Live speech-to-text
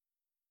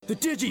The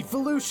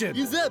Digivolution!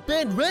 Is that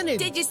band running?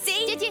 Did you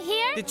see? Did you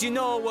hear? Did you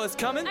know it was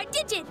coming? Our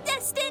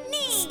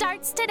Digi-Destiny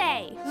starts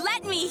today.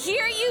 Let me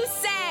hear you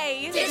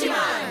say...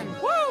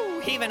 Digimon!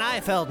 Woo! Even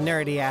I felt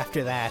nerdy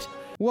after that.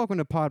 Welcome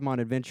to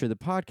Podmon Adventure, the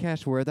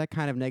podcast where that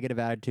kind of negative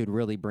attitude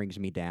really brings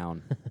me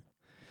down.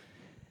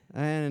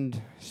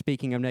 And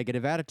speaking of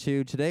negative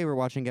attitude, today we're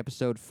watching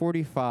episode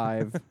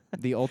 45,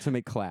 The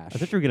Ultimate Clash. I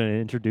thought you were going to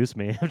introduce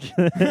me.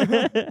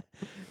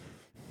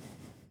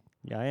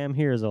 Yeah, I am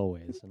here as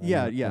always.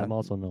 And I'm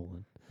also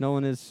Nolan.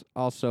 Nolan is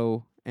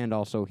also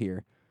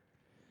here.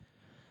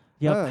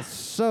 Yep.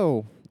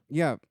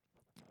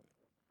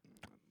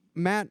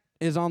 Matt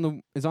is on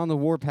the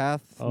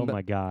warpath. Oh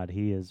my God,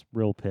 he is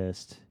real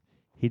pissed.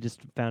 He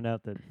just found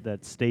out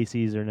that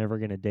Stacy's are never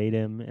going to date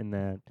him, and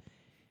that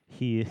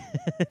he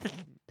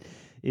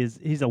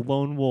he's a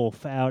lone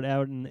wolf out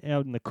in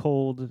the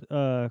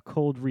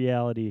cold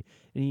reality,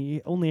 and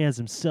he only has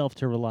himself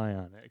to rely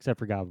on, except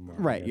for Gabumon.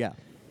 Right? Yeah.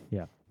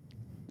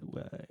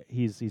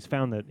 He's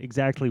found that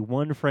exactly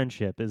one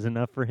friendship is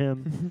enough for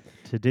him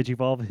to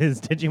digivolve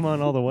his Digimon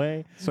all the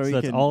way. So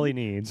that's all he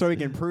needs. So he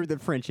can prove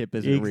that friendship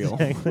isn't real.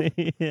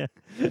 Exactly. Yeah.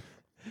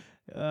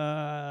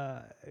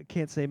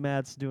 Can't say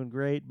Matt's doing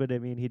great, but I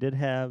mean, he did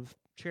have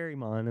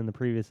Cherrymon in the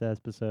previous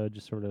episode,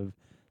 just sort of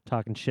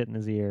talking shit in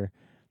his ear.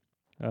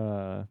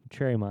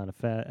 Cherrymon,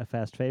 a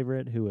fast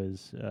favorite, who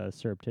was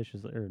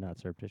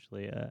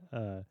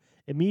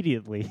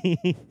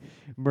immediately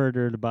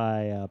murdered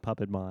by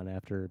Puppetmon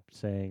after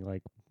saying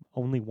like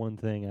only one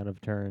thing out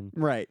of turn.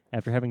 Right.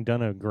 After having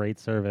done a great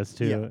service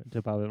to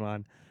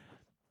Puppetmon.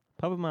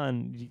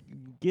 Puppetmon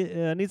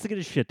needs to get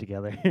his shit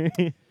together.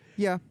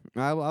 Yeah,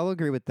 I'll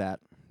agree with that.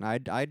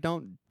 I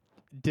don't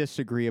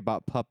disagree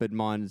about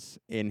Puppetmon's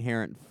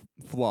inherent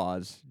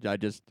flaws. I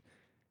just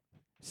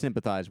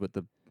sympathize with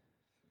the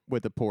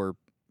poor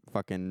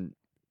fucking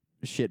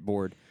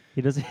shitboard.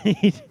 He does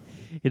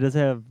he does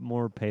have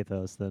more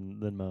pathos than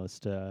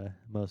most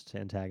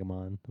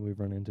Antagamon we've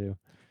run into.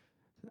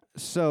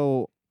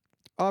 So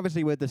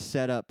obviously with the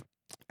setup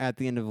at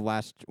the end of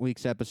last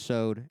week's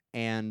episode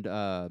and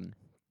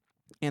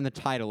the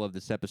title of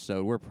this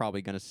episode, we're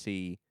probably going to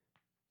see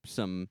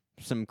some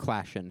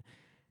clashing.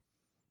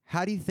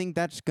 How do you think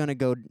that's going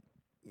to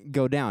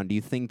go down? Do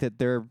you think that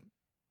they're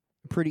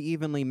pretty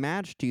evenly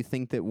matched? Do you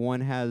think that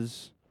one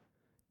has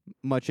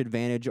much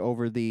advantage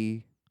over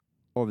the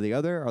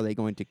other? Are they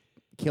going to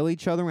kill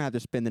each other? We have to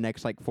spend the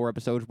next 4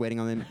 episodes waiting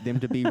on them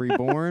to be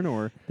reborn,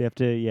 or they have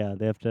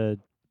to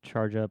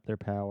charge up their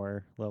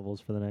power levels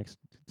for the next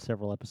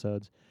several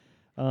episodes.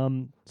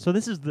 So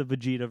this is the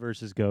Vegeta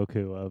versus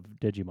Goku of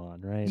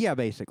Digimon, right? Yeah,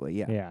 basically,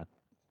 yeah.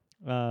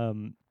 Yeah.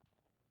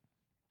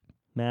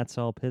 Matt's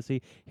all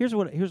pissy. Here's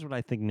what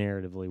I think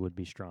narratively would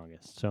be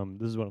strongest. So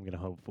this is what I'm going to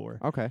hope for.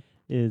 Okay.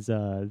 Is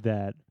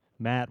that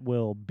Matt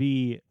will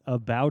be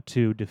about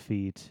to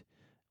defeat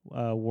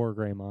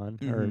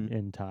Wargreymon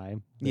in Tai.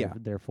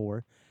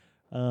 Therefore,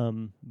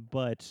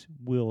 but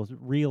we'll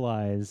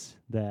realize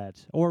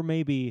that, or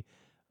maybe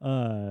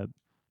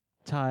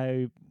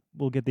Tai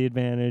will get the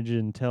advantage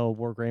and tell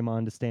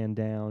Wargreymon to stand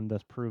down,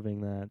 thus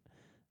proving that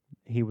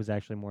he was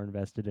actually more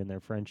invested in their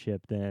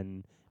friendship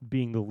than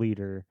being the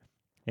leader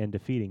and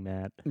defeating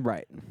Matt.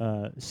 Right.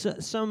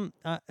 Some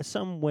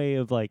way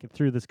of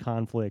through this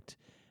conflict,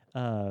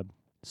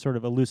 sort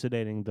of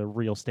elucidating the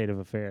real state of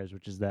affairs,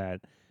 which is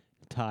that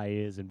Tai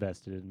is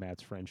invested in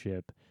Matt's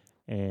friendship,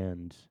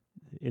 and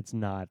it's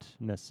not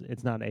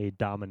a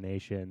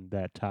domination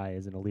that Tai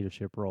is in a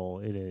leadership role.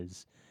 It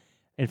is,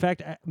 in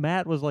fact,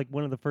 Matt was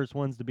one of the first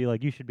ones to be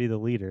like, "You should be the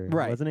leader,"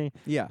 right? Wasn't he?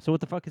 Yeah. So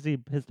what the fuck is he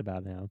pissed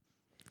about now?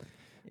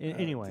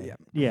 Anyway,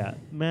 yeah,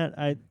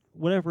 Matt,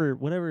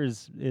 whatever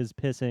is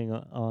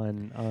pissing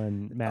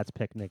on Matt's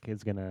picnic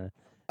is gonna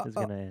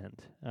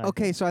end.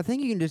 Okay, so I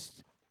think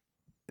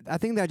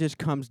that just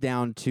comes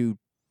down to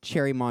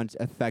Cherrymon's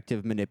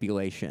effective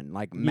manipulation.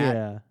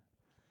 Matt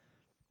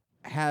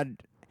had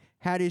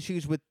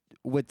issues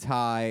with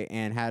Tai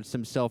and had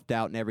some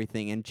self-doubt and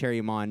everything, and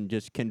Cherrymon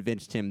just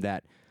convinced him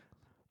that,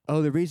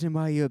 oh, the reason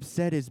why you're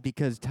upset is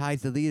because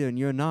Tai's the leader and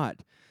you're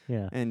not.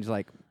 Yeah. And he's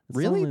like,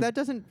 really? That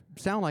doesn't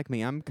sound like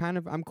me. I'm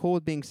cool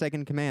with being second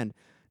in command.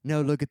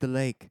 No, look at the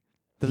lake.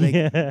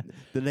 The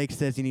lake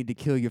says you need to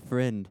kill your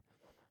friend.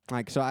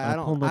 I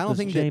don't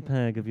think that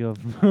JPEG of your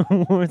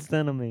worst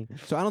enemy.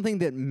 So I don't think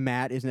that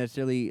Matt is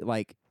necessarily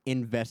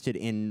invested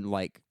in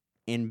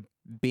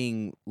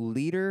being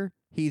leader.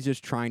 He's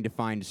just trying to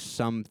find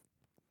some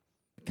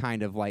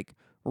kind of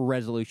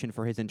resolution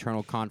for his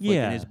internal conflict,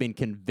 and has been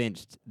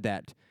convinced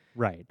that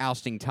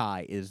ousting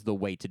Tai is the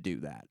way to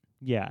do that.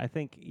 Yeah, I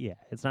think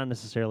it's not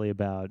necessarily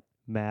about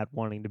Matt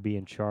wanting to be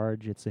in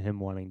charge. It's him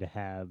wanting to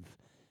have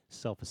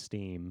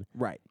self-esteem,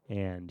 right?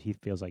 And he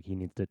feels like he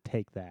needs to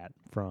take that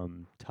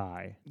from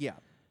Tai. Yeah,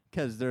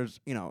 because there's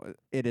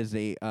it is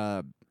a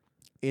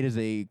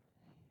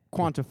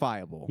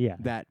quantifiable. Yeah,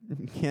 that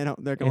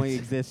there can only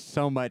exist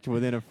so much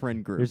within a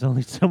friend group. There's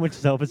only so much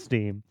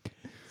self-esteem.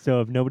 So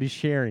if nobody's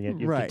sharing it,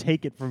 you have to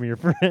take it from your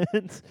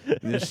friends.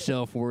 This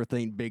self-worth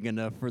ain't big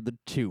enough for the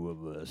two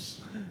of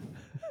us.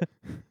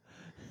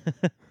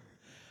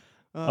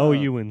 Oh,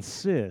 you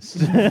insist.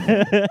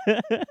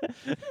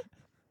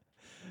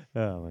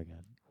 Oh my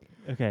god.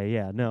 Okay,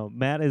 yeah, no,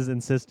 Matt is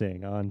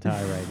insisting on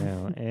Tai right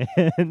now,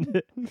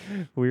 and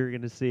we're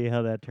going to see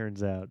how that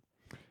turns out.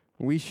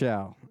 We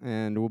shall,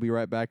 and we'll be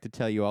right back to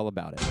tell you all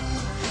about it.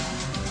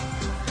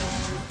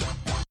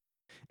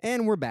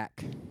 And we're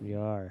back. We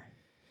are.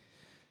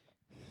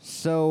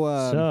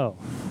 So,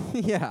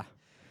 yeah.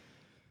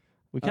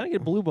 We kind of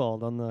get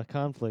blue-balled on the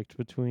conflict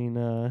between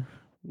Metal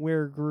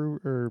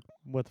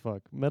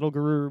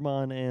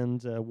Garurumon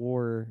and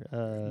War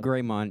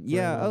Greymon.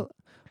 Yeah,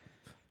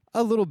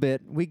 a little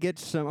bit. We get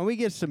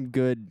some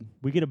good.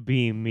 We get a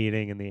beam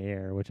meeting in the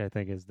air, which I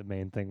think is the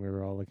main thing we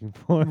were all looking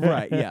for.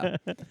 Right, yeah.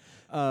 Where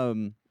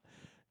And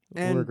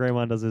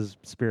Greymon does his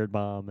spirit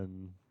bomb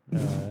and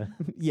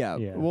yeah.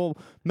 Yeah. Well,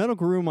 Metal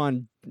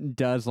Garurumon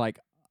does like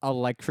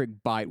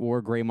electric bite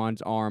War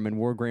Greymon's arm, and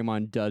War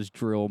Greymon does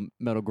drill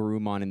Metal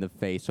Garurumon in the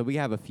face. So we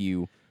have a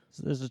few.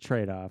 so there's a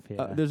trade-off.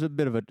 Yeah. There's a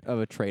bit of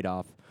a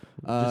trade-off.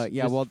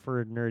 Just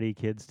for nerdy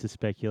kids to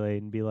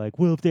speculate and be like,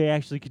 well, if they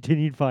actually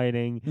continued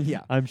fighting,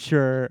 Yeah. I'm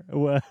sure.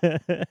 While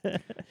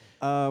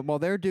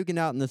they're duking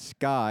out in the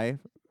sky,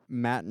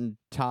 Matt and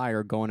Tai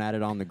are going at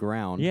it on the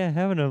ground. Yeah,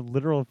 having a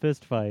literal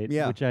fist fight,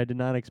 Yeah. which I did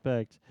not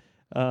expect.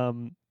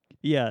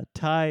 Yeah,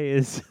 Tai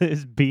is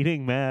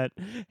beating Matt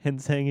and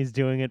saying he's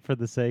doing it for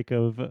the sake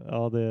of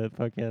all the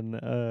fucking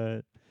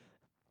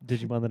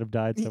Digimon that have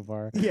died so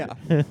far. Yeah.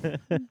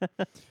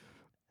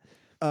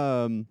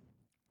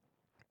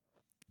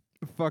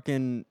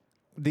 Fucking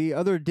the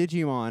other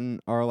Digimon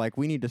are like,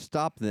 we need to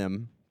stop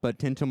them, but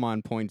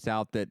Tentomon points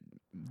out that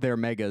they're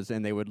megas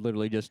and they would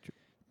literally just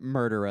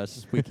murder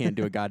us. We can't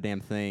do a goddamn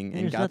thing.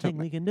 There's nothing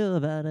we can do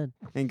about it.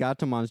 And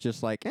Gatomon's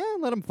just like,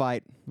 let them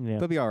fight. Yeah.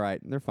 They'll be all right.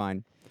 They're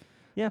fine.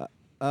 Yeah.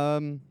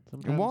 And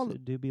Sometimes while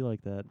it do be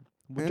like that.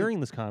 and- During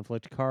this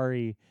conflict,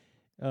 Kari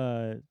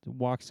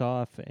walks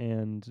off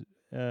and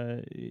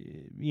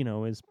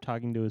is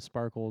talking to his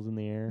sparkles in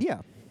the air.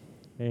 yeah,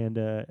 And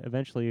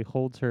eventually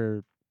holds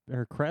her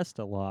crest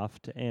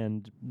aloft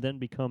and then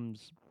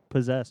becomes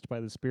possessed by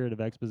the spirit of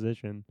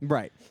exposition.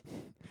 right.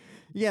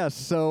 Yeah,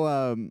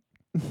 so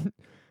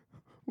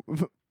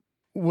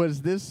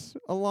was this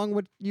along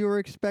what you were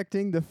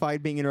expecting? The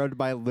fight being interrupted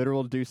by a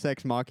literal Deus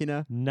Ex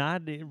Machina?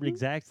 Not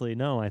exactly.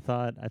 No, I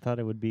thought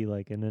it would be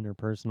like an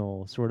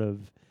interpersonal sort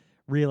of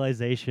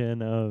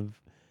realization of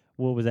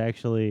what was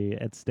actually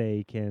at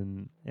stake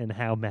and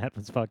how Matt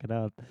was fucking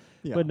up.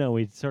 Yeah. But no,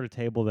 we sort of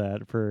tabled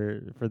that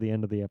for the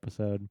end of the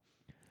episode.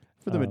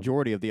 For the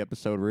majority of the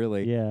episode,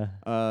 really. Yeah.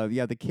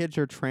 The kids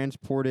are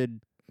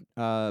transported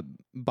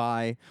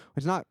by,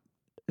 it's not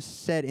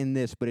said in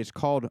this, but it's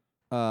called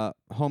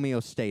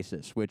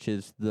homeostasis, which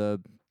is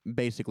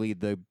basically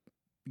the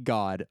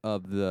god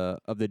of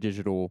the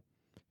digital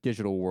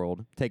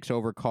world. Takes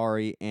over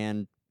Kari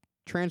and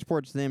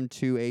transports them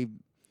to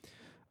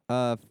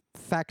a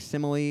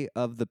facsimile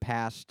of the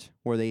past,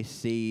 where they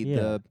see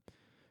the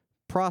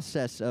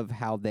process of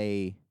how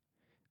they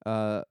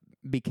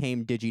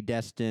became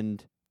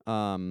digidestined.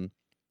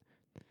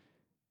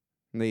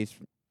 They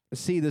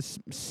see this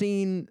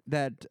scene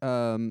that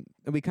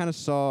we kind of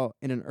saw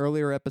in an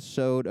earlier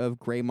episode of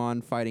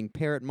Greymon fighting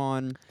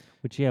Parrotmon.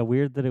 Which,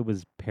 weird that it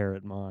was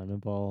Parrotmon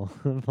of all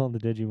the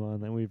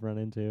Digimon that we've run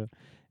into.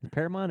 Did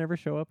Parrotmon ever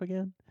show up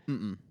again?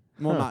 Mm-mm.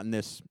 Well, not in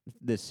this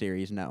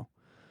series, no.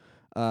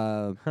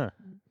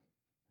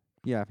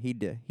 Yeah, he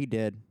did.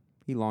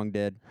 He long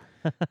did.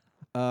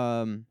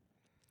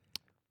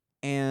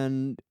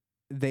 And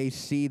they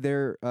see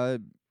their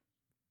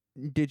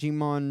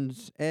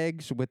Digimon's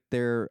eggs with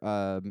their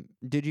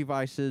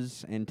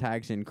Digivices and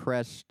tags in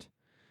crest,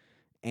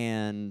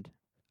 and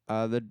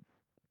the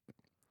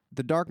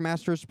Dark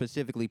Master,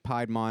 specifically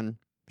Podmon,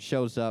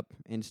 shows up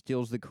and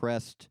steals the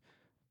crest,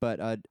 but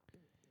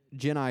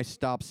Genai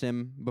stops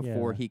him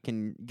before he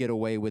can get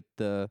away with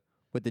the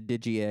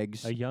Digi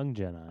eggs. A young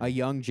Genai. A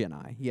young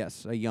Genai,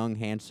 yes, a young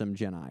handsome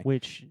Genai.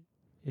 Which,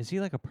 is he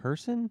like a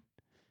person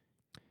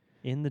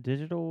in the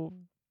digital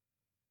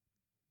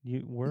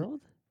world?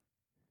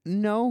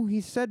 No,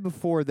 he said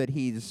before that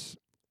he's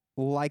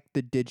like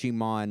the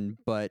Digimon,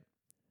 but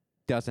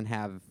doesn't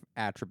have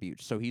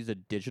attributes. So he's a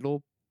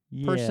digital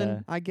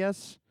person, I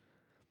guess.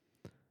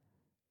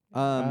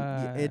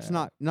 It's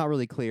not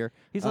really clear.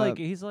 He's like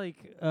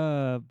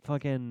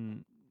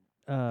fucking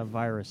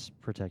virus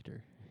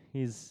protector.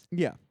 He's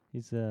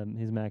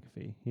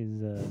McAfee.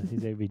 He's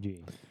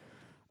AVG.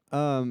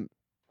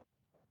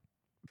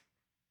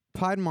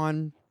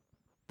 Podmon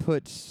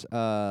puts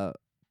a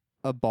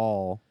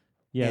ball.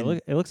 Yeah,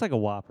 it looks like a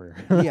Whopper.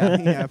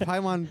 yeah.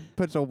 Paimon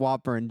puts a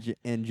Whopper in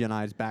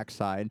Genai's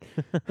backside.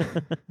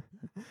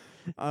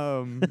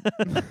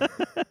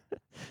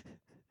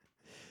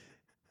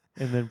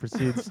 And then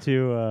proceeds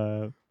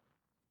to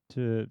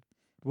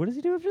what does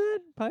he do after that?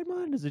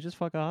 Paimon? Does it just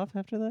fuck off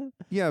after that?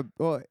 Yeah.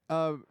 Well.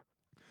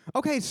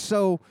 Okay.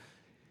 So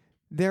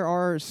there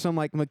are some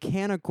like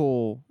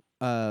mechanical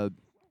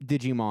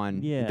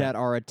Digimon that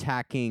are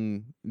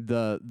attacking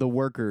the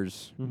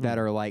workers that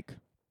are like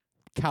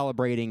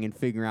calibrating and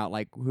figuring out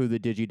like who the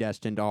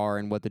Digidestined are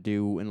and what to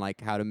do and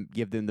like how to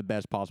give them the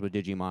best possible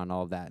Digimon and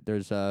all of that.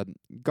 There's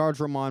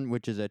Guardsramon,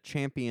 which is a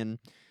champion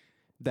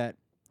that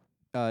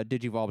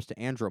digivolves to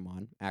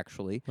Andromon,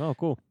 actually. Oh,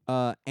 cool.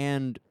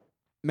 And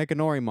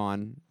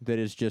Mechanorimon, that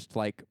is just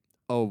like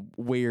a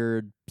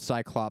weird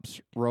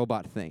Cyclops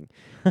robot thing.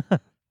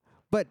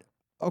 But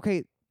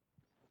okay,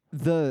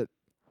 the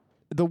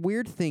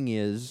weird thing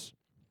is,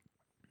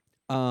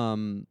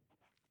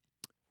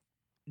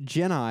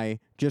 Genai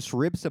just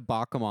rips a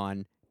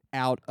Bakumon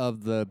out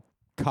of the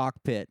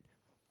cockpit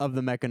of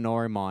the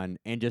Mechanorimon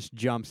and just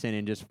jumps in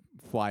and just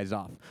flies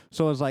off.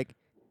 So I was like,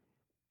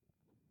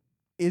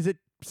 is it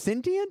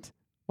sentient?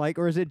 Like,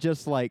 or is it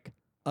just like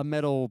a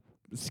metal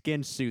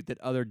skin suit that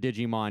other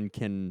Digimon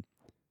can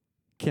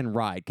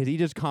ride? Because he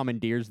just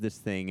commandeers this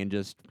thing and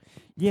just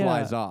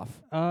flies off.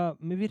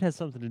 Maybe it has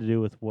something to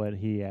do with what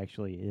he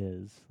actually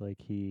is. Like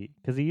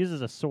because he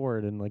uses a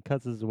sword and like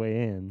cuts his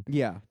way in.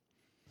 Yeah.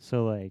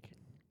 So like,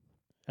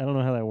 I don't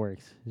know how that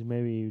works.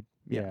 Maybe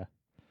Yeah.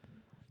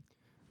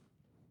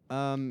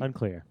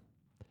 Unclear.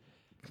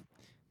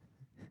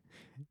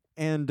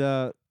 And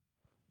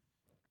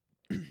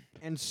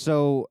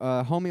so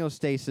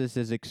homeostasis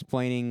is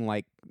explaining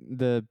like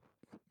the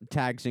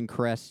tags and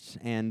crests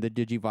and the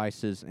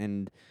digivices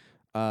and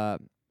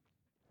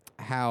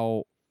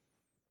how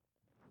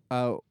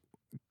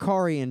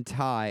Kari and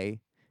Tai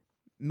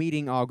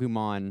meeting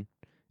Agumon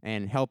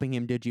and helping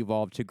him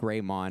digivolve to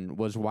Greymon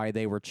was why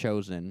they were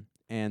chosen.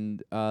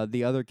 And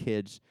the other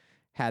kids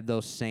had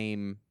those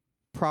same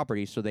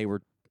properties, so they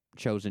were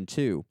chosen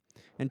too.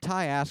 And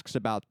Tai asks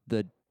about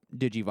the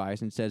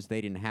Digivice and says they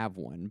didn't have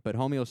one, but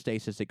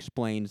homeostasis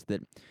explains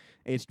that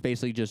it's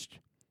basically just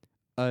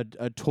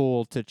a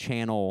tool to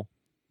channel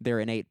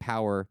their innate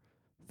power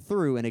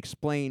through and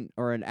explain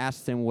and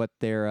ask them what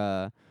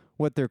their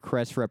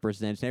crest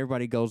represents. And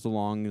everybody goes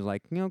along and is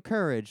like,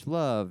 courage,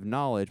 love,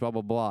 knowledge, blah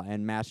blah blah.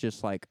 And Matt's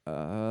just like,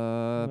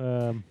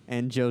 and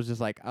Joe's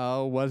just like,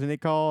 oh, wasn't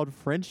it called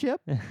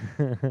friendship?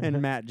 And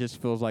Matt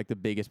just feels like the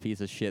biggest piece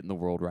of shit in the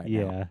world right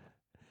now. Yeah.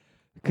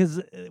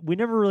 Because we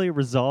never really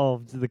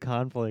resolved the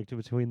conflict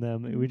between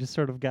them. We just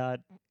sort of got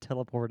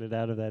teleported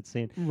out of that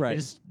scene. Right. It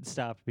just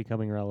stopped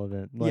becoming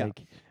relevant. Yeah.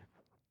 Like,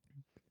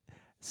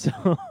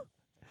 so,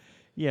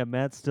 yeah,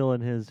 Matt's still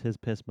in his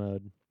piss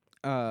mode.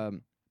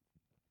 But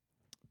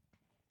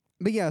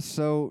yeah,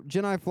 so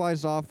Genai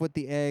flies off with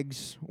the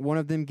eggs. One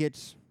of them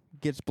gets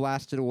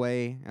blasted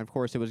away. And of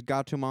course, it was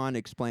Gatomon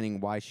explaining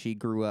why she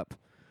grew up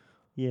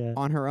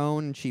on her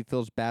own. And she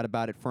feels bad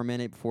about it for a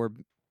minute before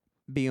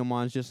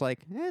Biomon's just like,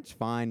 it's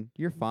fine.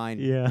 You're fine.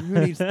 Yeah. Who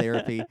needs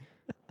therapy?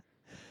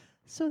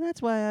 So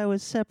that's why I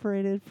was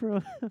separated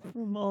from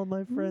all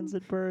my friends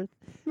at birth.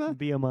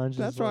 Biomon's just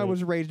That's why I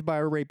was raised by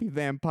a rapey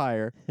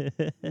vampire.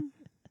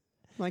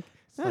 Like,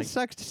 that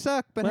sucks to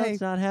suck, but well, hey.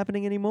 it's not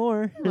happening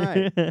anymore.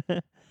 Right.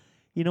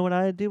 You know what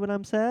I do when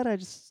I'm sad? I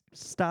just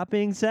stop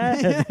being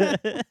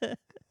sad.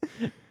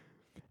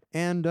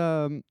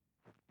 And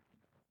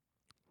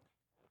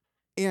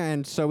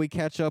and so we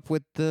catch up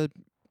with the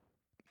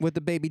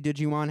baby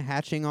Digimon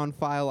hatching on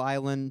File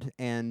Island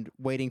and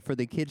waiting for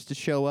the kids to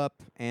show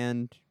up,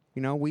 and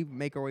we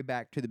make our way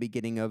back to the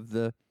beginning of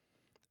the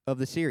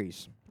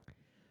series.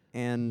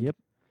 And Yep.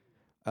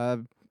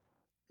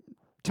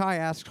 Tai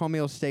asks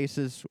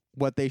homeostasis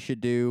what they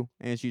should do,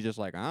 and she's just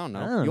like, I don't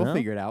know. You'll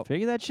figure it out.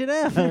 Figure that shit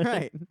out.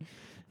 Right.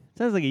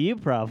 Sounds like a you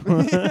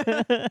problem.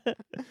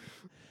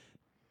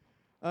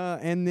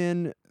 And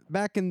then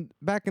back in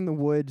the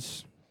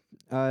woods,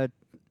 Tai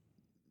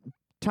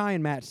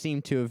and Matt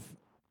seem to have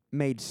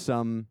made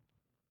some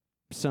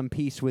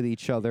peace with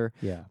each other.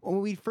 Yeah.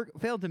 Well, we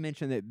failed to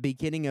mention that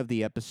beginning of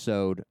the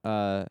episode,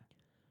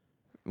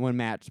 when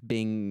Matt's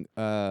being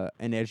an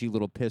edgy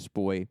little piss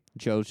boy,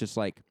 Joe's just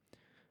like,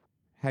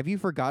 have you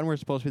forgotten we're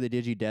supposed to be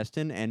the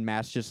Digidestined? And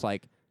Matt's just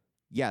like,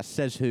 yeah,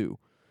 says who?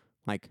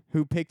 Like,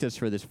 who picked us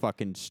for this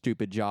fucking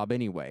stupid job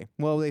anyway?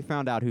 Well, they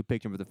found out who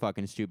picked him for the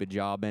fucking stupid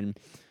job, and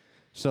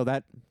so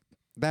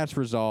that's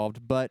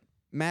resolved. But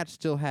Matt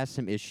still has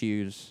some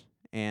issues,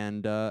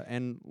 and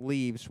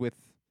leaves with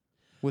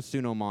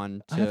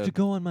Sunomon. I have to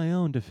go on my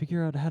own to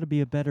figure out how to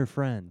be a better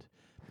friend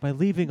by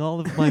leaving all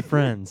of my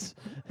friends.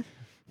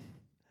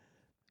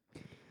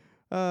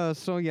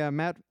 So yeah,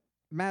 Matt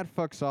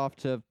fucks off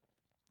to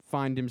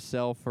find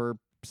himself or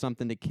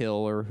something to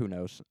kill, or who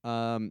knows.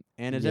 And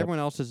as everyone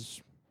else is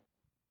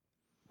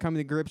coming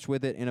to grips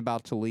with it and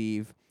about to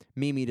leave,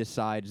 Mimi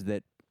decides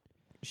that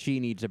she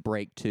needs a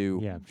break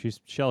too. Yeah, she's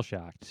shell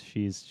shocked.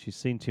 She's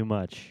seen too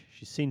much.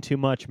 She's seen too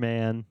much,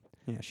 man.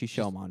 Yeah, she's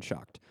Shellmon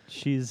shocked.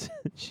 She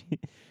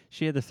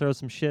had to throw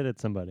some shit at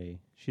somebody.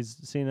 She's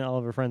seen all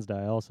of her friends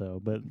die also,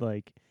 but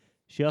like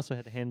she also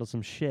had to handle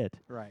some shit.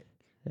 Right.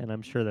 And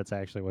I'm sure that's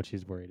actually what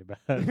she's worried about.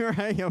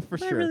 Right, yeah, for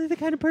Am I sure. really the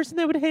kind of person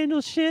that would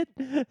handle shit?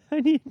 I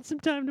need some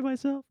time to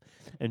myself.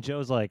 And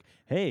Joe's like,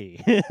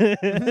 hey.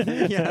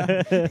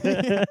 Yeah.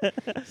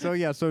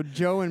 So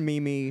Joe and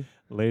Mimi.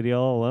 Lady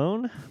all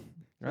alone?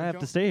 So I have Joe-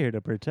 to stay here to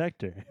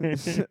protect her.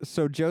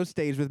 So Joe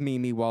stays with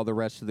Mimi while the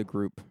rest of the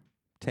group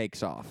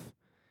takes off.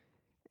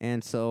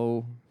 and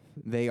so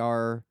they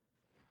are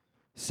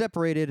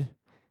separated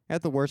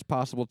at the worst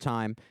possible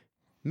time.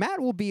 Matt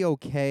will be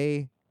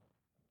okay.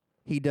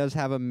 He does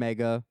have a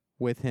Mega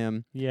with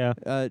him. Yeah.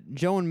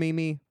 Joe and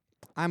Mimi,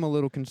 I'm a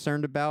little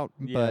concerned about,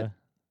 but,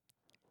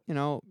 you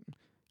know,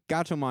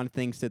 Gachomon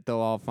thinks that they'll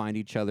all find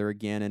each other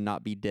again and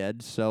not be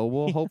dead, so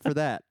we'll hope for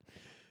that.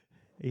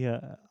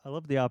 Yeah, I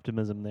love the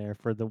optimism there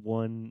for the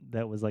one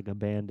that was like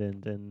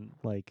abandoned and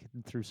like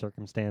through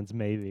circumstance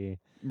maybe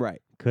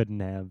Right. couldn't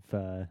have.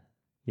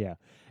 Yeah,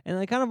 and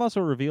I kind of also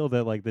reveal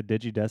that like the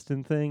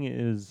Digidestin thing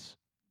is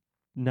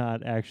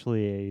not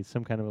actually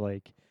some kind of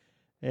like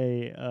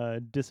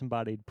a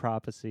disembodied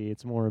prophecy.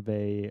 It's more of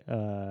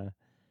a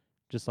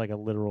just like a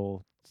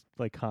literal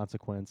like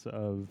consequence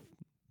of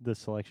the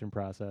selection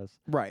process.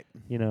 Right.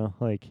 You know,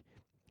 like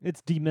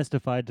it's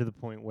demystified to the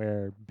point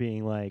where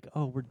being like,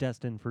 "Oh, we're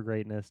destined for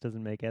greatness"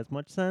 doesn't make as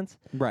much sense.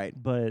 Right.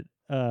 But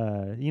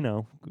you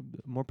know,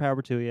 more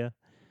power to you.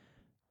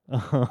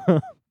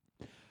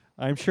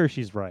 I'm sure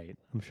she's right.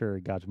 I'm sure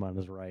Gachimon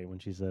is right when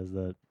she says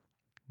that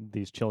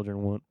these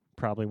children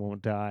probably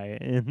won't die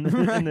in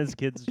in this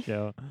kids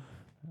show.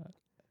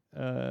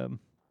 At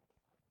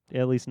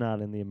least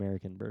not in the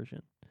American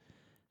version.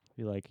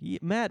 Be like,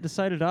 Matt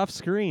decided off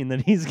screen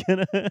that he's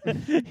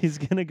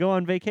gonna go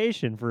on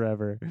vacation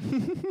forever.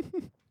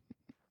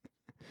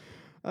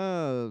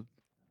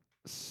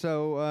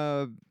 So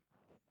a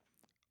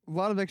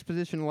lot of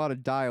exposition, a lot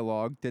of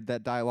dialogue. Did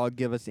that dialogue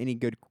give us any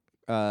good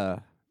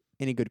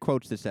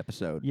quotes this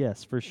episode?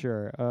 Yes, for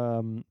sure.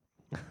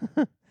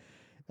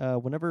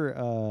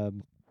 Whenever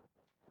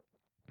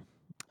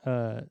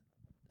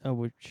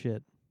oh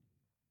shit.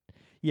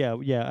 Yeah,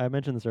 I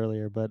mentioned this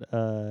earlier,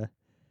 but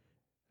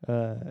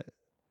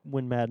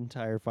when Matt and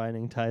Tai are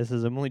fighting, Tai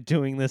says, "I'm only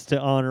doing this to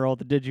honor all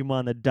the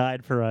Digimon that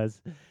died for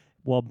us,"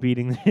 while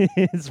beating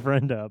his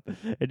friend up.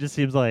 It just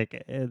seems like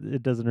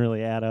it doesn't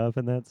really add up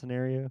in that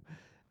scenario.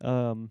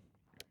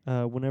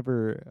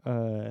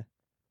 Whenever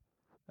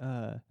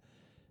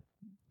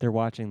they're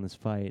watching this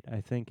fight,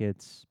 I think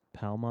it's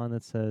Palmon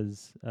that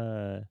says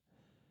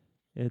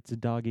it's a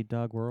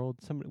dog-eat-dog world.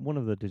 One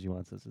of the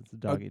Digimon says it's a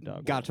dog-eat-dog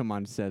world.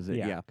 Gachomon says it,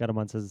 yeah.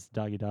 Gatomon says it's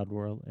dog-eat-dog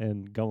world,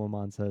 and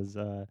Gomamon says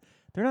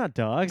they're not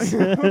dogs.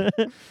 Pretty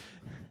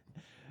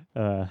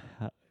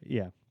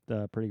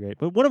great.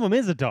 But one of them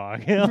is a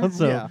dog.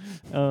 Also,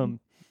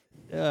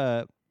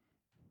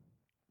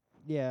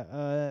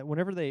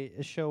 whenever they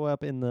show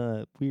up in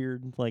the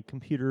weird like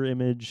computer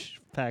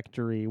image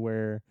factory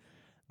where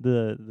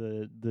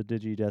the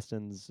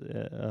Digidestin's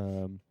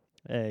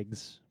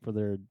eggs for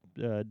their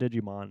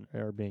Digimon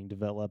are being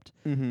developed,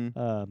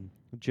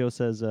 Joe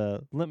says,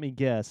 "Let me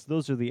guess,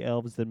 those are the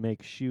elves that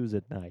make shoes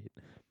at night,"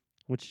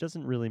 which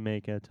doesn't really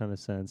make a ton of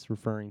sense,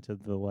 referring to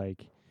the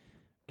like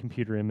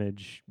computer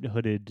image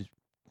hooded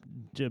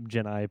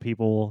Jedi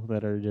people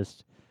that are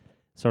just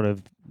sort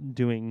of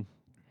doing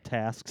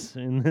tasks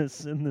in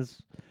this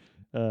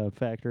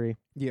factory.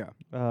 Yeah.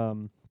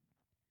 I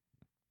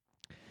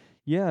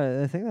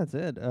think that's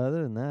it.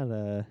 Other than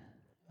that,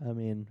 I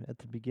mean, at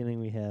the beginning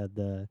we had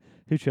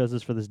who chose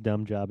us for this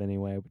dumb job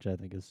anyway, which I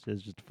think is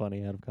just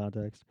funny out of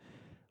context.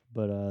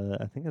 But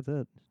I think that's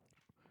it.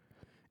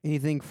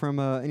 Anything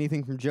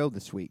from Joe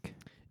this week?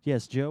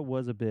 Yes, Joe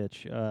was a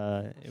bitch.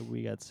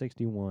 We got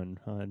 61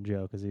 on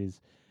Joe because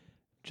he's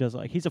just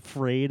like he's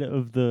afraid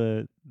of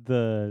the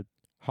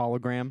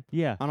hologram.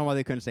 Yeah, I don't know why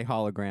they couldn't say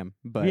hologram,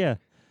 but yeah,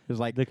 it was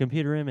like the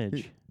computer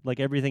image, like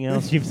everything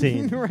else you've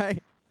seen.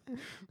 Right.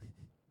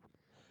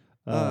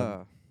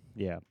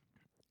 Yeah.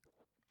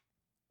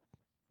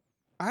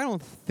 I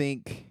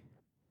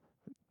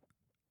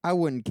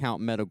wouldn't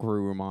count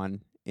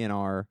Metagurumon in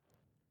our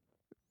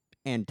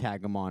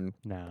Antagamon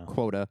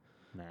quota.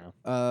 No.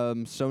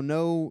 So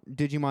no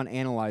Digimon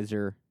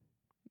Analyzer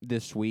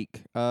this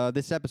week.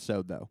 This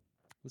episode though.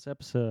 This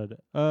episode.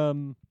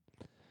 I'm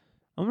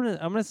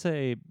gonna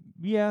say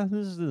this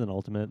is an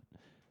ultimate.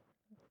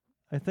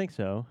 I think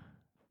so.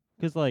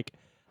 'Cause like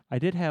I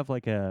did have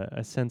like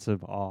a sense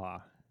of awe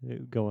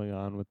going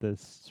on with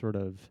this sort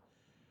of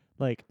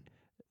like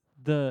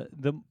the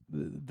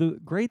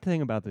great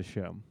thing about this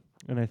show,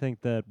 and I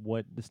think that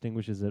what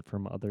distinguishes it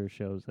from other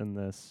shows in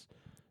this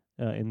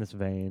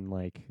vein,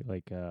 like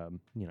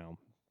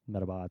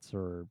Metabots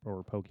or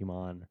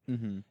Pokemon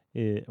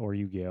or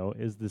Yu-Gi-Oh,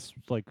 is this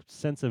like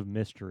sense of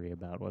mystery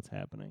about what's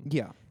happening.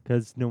 Yeah.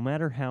 Because no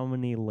matter how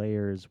many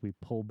layers we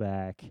pull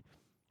back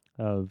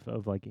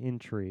of like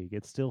intrigue,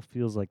 it still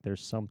feels like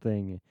there's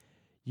something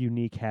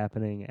unique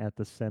happening at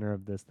the center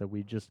of this that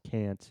we just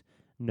can't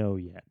know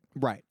yet.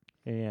 Right.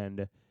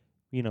 And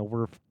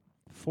we're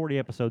 40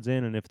 episodes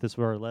in, and if this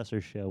were a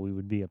lesser show, we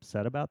would be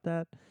upset about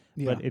that.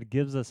 Yeah. But it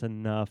gives us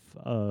enough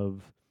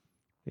of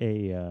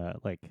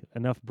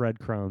enough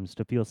breadcrumbs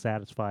to feel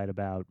satisfied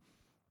about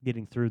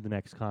getting through the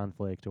next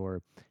conflict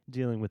or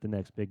dealing with the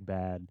next big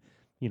bad,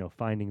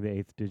 finding the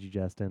 8th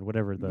Digigestin,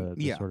 whatever the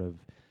sort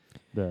of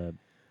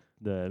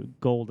the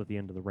gold at the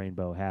end of the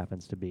rainbow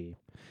happens to be.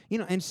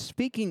 And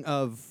speaking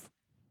of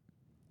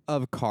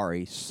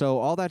Kari, so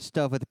all that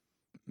stuff with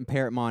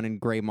Parrotmon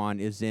and Greymon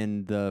is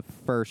in the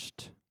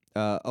first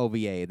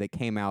OVA that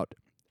came out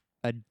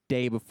a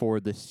day before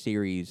the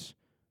series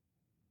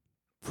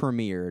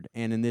premiered.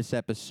 And in this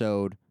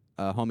episode,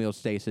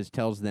 Homeostasis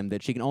tells them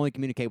that she can only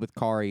communicate with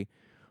Kari,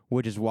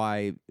 which is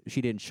why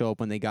she didn't show up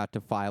when they got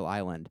to File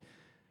Island.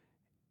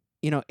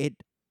 You know, it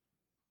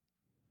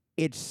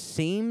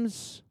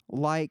seems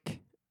like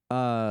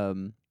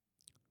Kari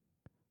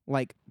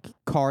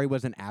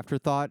was an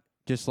afterthought.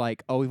 Just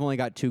like, oh, we've only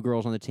got 2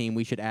 girls on the team.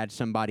 We should add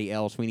somebody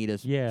else. We need a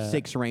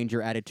 6th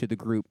ranger added to the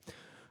group.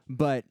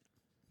 But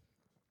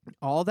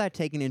all that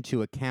taken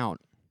into account,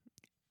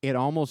 it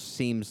almost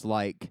seems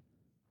like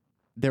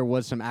there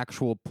was some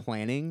actual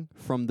planning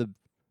from the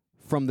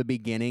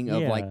beginning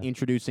of like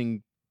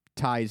introducing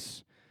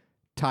Ty's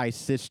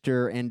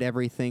sister and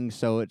everything.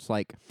 So it's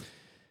like,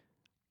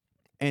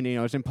 and you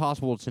know, it's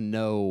impossible to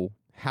know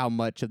how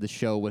much of the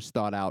show was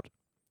thought out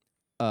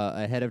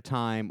ahead of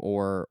time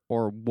or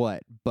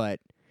what. But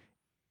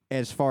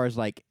as far as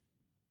like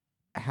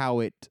how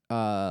it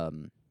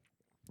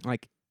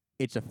like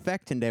its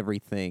effect and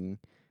everything,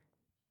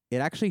 it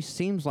actually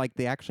seems like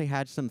they actually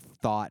had some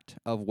thought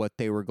of what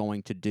they were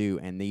going to do,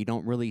 and you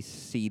don't really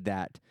see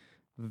that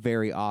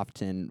very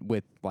often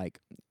with like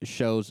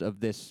shows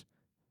of this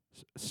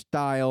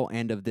style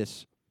and of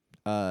this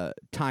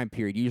time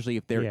period. Usually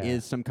if there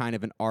is some kind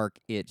of an arc,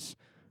 it's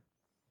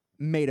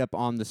made up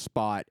on the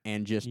spot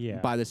and just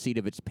by the seat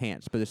of its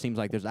pants. But it seems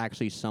like there's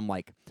actually some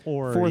like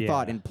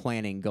forethought and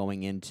planning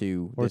going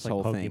into this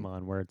whole thing.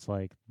 Pokemon, where it's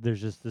like there's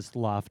just this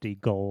lofty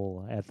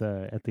goal at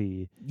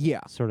the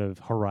sort of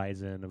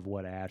horizon of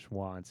what Ash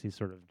wants. He's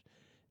sort of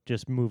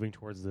just moving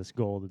towards this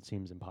goal that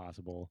seems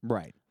impossible.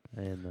 Right.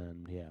 And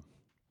then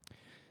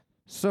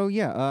So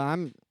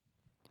and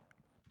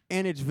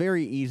it's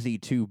very easy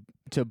to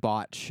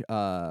botch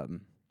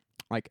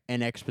like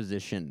an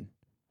exposition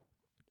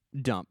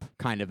dump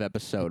kind of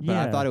episode, but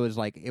I thought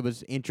it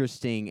was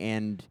interesting,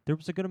 and there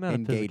was a good amount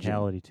engaging. of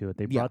physicality to it.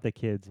 They brought the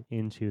kids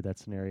into that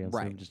scenario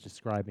instead of just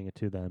describing it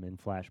to them in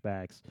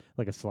flashbacks,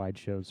 like a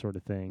slideshow sort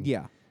of thing.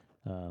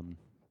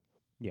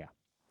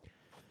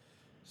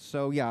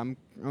 So I'm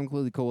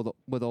completely cool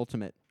with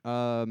Ultimate.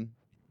 But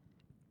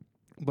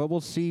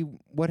we'll see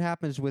what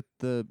happens with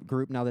the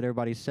group now that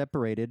everybody's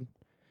separated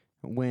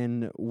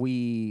when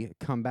we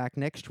come back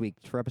next week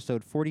for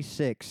episode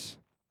 46.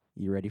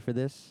 You ready for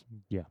this?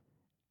 Yeah.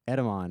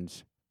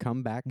 Edamon's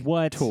comeback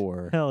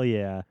tour. Hell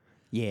yeah.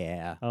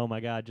 Yeah. Oh my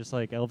God, just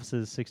like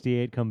Elvis's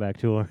 68 comeback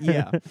tour.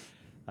 Yeah.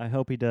 I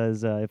hope he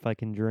does If I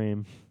Can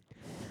Dream.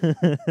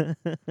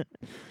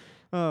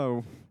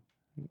 Oh.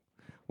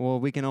 Well,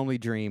 we can only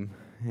dream,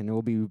 and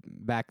we'll be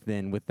back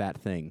then with that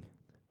thing.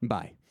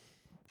 Bye.